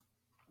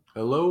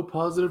Hello,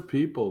 positive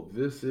people.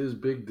 This is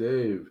Big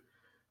Dave,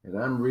 and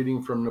I'm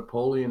reading from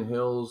Napoleon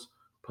Hill's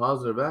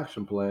Positive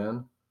Action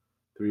Plan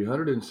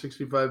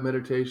 365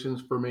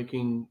 Meditations for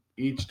Making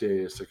Each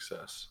Day a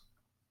Success.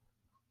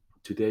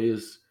 Today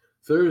is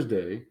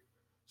Thursday,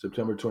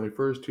 September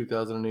 21st,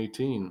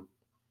 2018,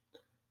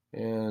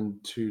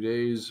 and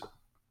today's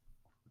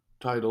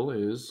title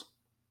is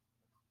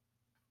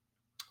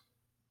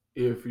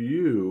If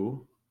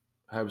You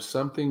Have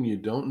Something You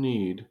Don't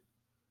Need,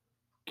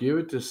 Give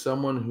It to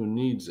Someone Who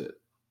Needs It.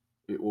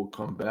 It will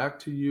come back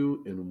to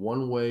you in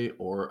one way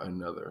or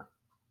another.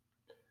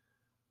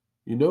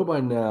 You know by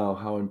now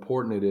how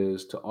important it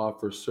is to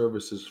offer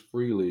services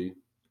freely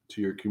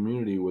to your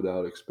community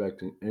without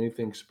expecting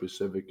anything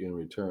specific in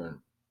return.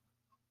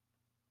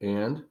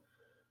 And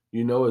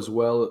you know as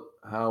well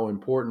how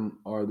important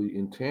are the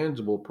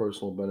intangible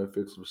personal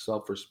benefits of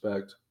self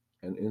respect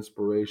and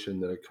inspiration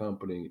that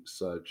accompany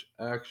such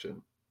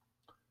action.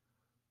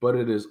 But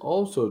it is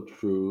also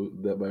true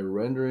that by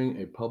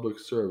rendering a public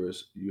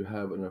service, you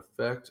have an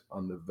effect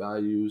on the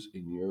values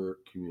in your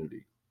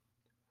community.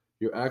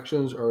 Your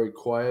actions are a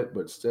quiet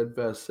but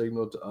steadfast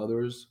signal to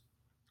others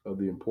of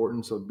the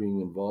importance of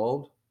being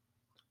involved,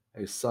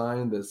 a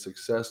sign that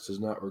success does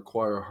not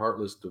require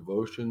heartless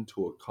devotion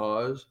to a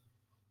cause,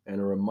 and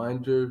a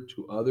reminder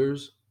to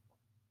others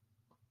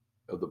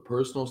of the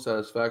personal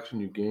satisfaction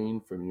you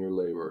gain from your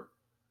labor.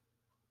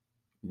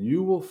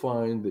 You will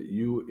find that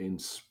you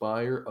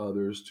inspire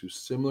others to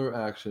similar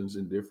actions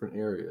in different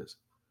areas,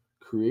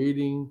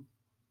 creating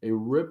a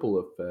ripple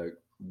effect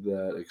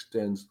that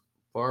extends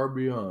far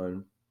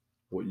beyond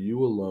what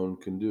you alone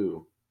can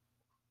do.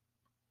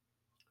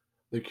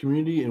 The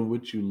community in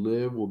which you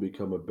live will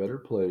become a better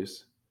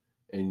place,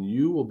 and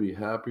you will be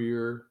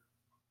happier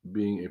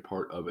being a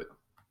part of it.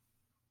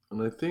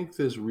 And I think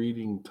this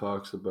reading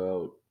talks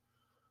about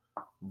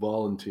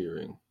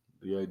volunteering,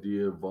 the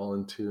idea of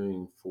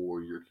volunteering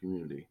for your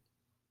community.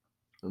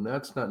 And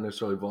that's not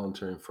necessarily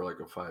volunteering for like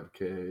a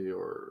 5K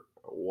or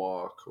a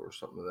walk or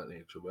something of that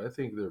nature, but I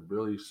think they're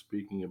really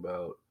speaking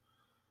about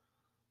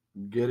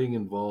getting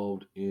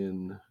involved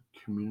in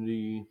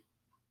community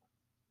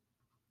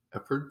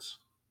efforts.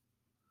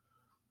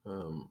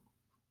 Um,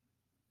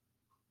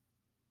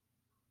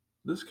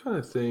 this kind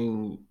of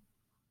thing,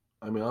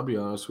 I mean, I'll be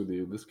honest with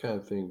you, this kind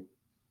of thing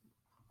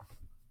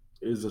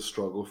is a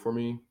struggle for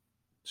me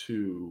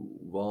to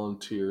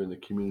volunteer in the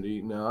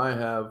community. Now, I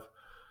have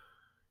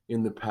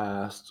in the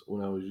past,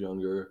 when I was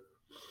younger,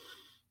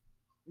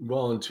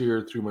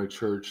 volunteered through my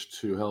church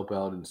to help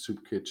out in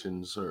soup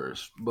kitchens,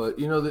 but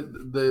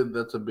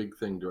that's a big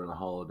thing during the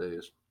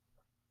holidays,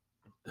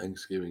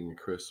 Thanksgiving and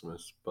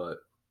Christmas. But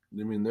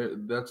I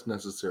mean, that's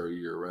necessary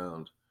year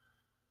round.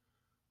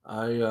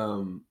 I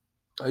um,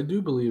 I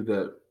do believe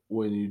that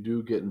when you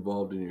do get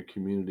involved in your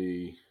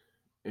community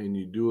and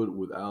you do it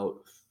without,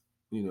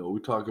 we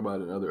talk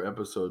about in other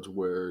episodes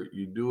where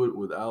you do it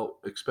without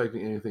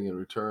expecting anything in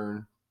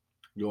return,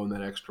 going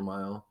that extra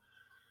mile,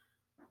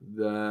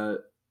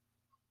 that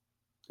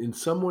in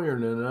some way or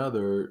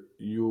another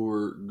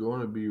you're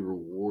going to be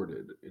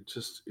rewarded.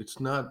 It's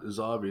not as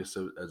obvious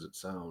as it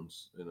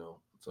sounds.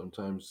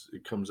 Sometimes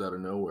it comes out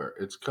of nowhere.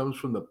 It comes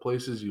from the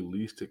places you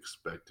least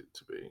expect it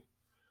to be.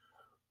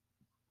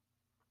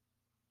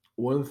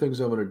 One of the things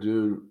I'm going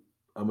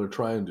to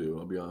try and do,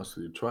 I'll be honest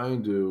with you, try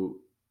and do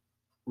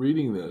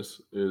reading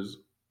this is,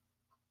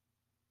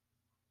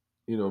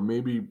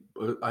 maybe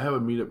I have a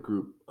meetup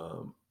group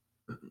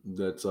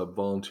that's a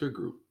volunteer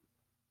group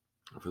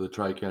for the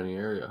Tri County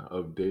area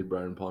of Dade,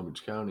 Bryan, and Palm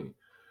Beach County.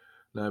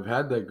 And I've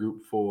had that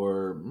group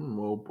for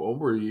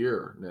over a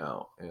year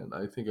now, and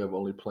I think I've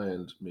only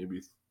planned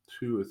maybe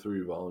two or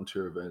three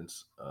volunteer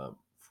events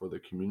for the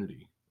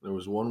community. There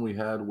was one we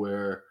had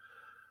where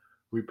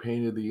we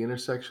painted the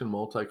intersection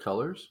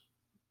multicolors.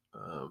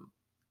 Um,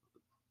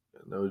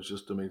 and that was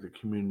just to make the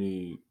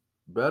community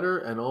better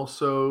and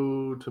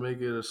also to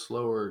make it a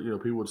slower,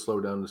 people would slow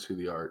down to see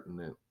the art, and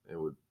it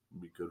would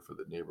be good for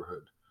the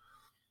neighborhood.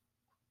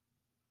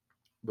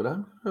 But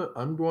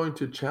I'm going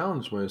to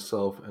challenge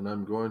myself, and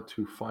I'm going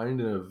to find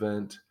an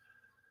event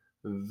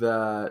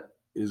that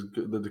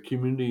the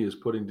community is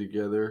putting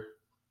together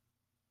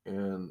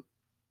and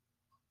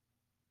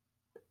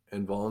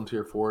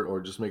volunteer for it,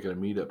 or just make it a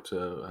meetup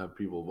to have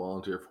people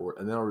volunteer for it,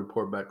 and then I'll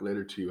report back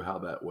later to you how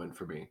that went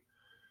for me.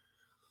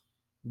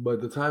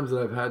 But the times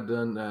that I've had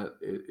done that,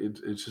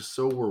 it's just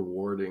so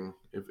rewarding.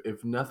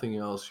 If nothing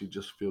else, you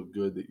just feel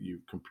good that you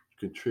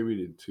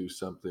contributed to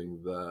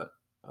something that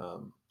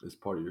is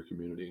part of your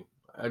community.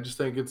 I just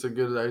think it's a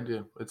good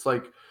idea. It's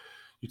like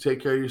you take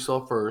care of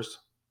yourself first,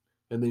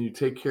 and then you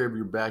take care of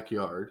your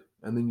backyard,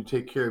 and then you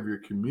take care of your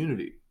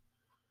community,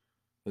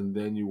 and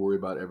then you worry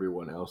about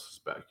everyone else's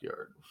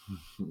backyard.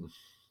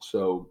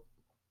 So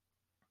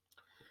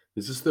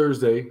this is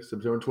Thursday,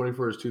 September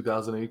 21st,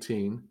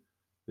 2018.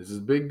 This is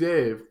Big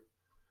Dave.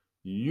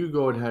 You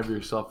go and have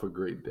yourself a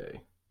great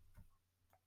day.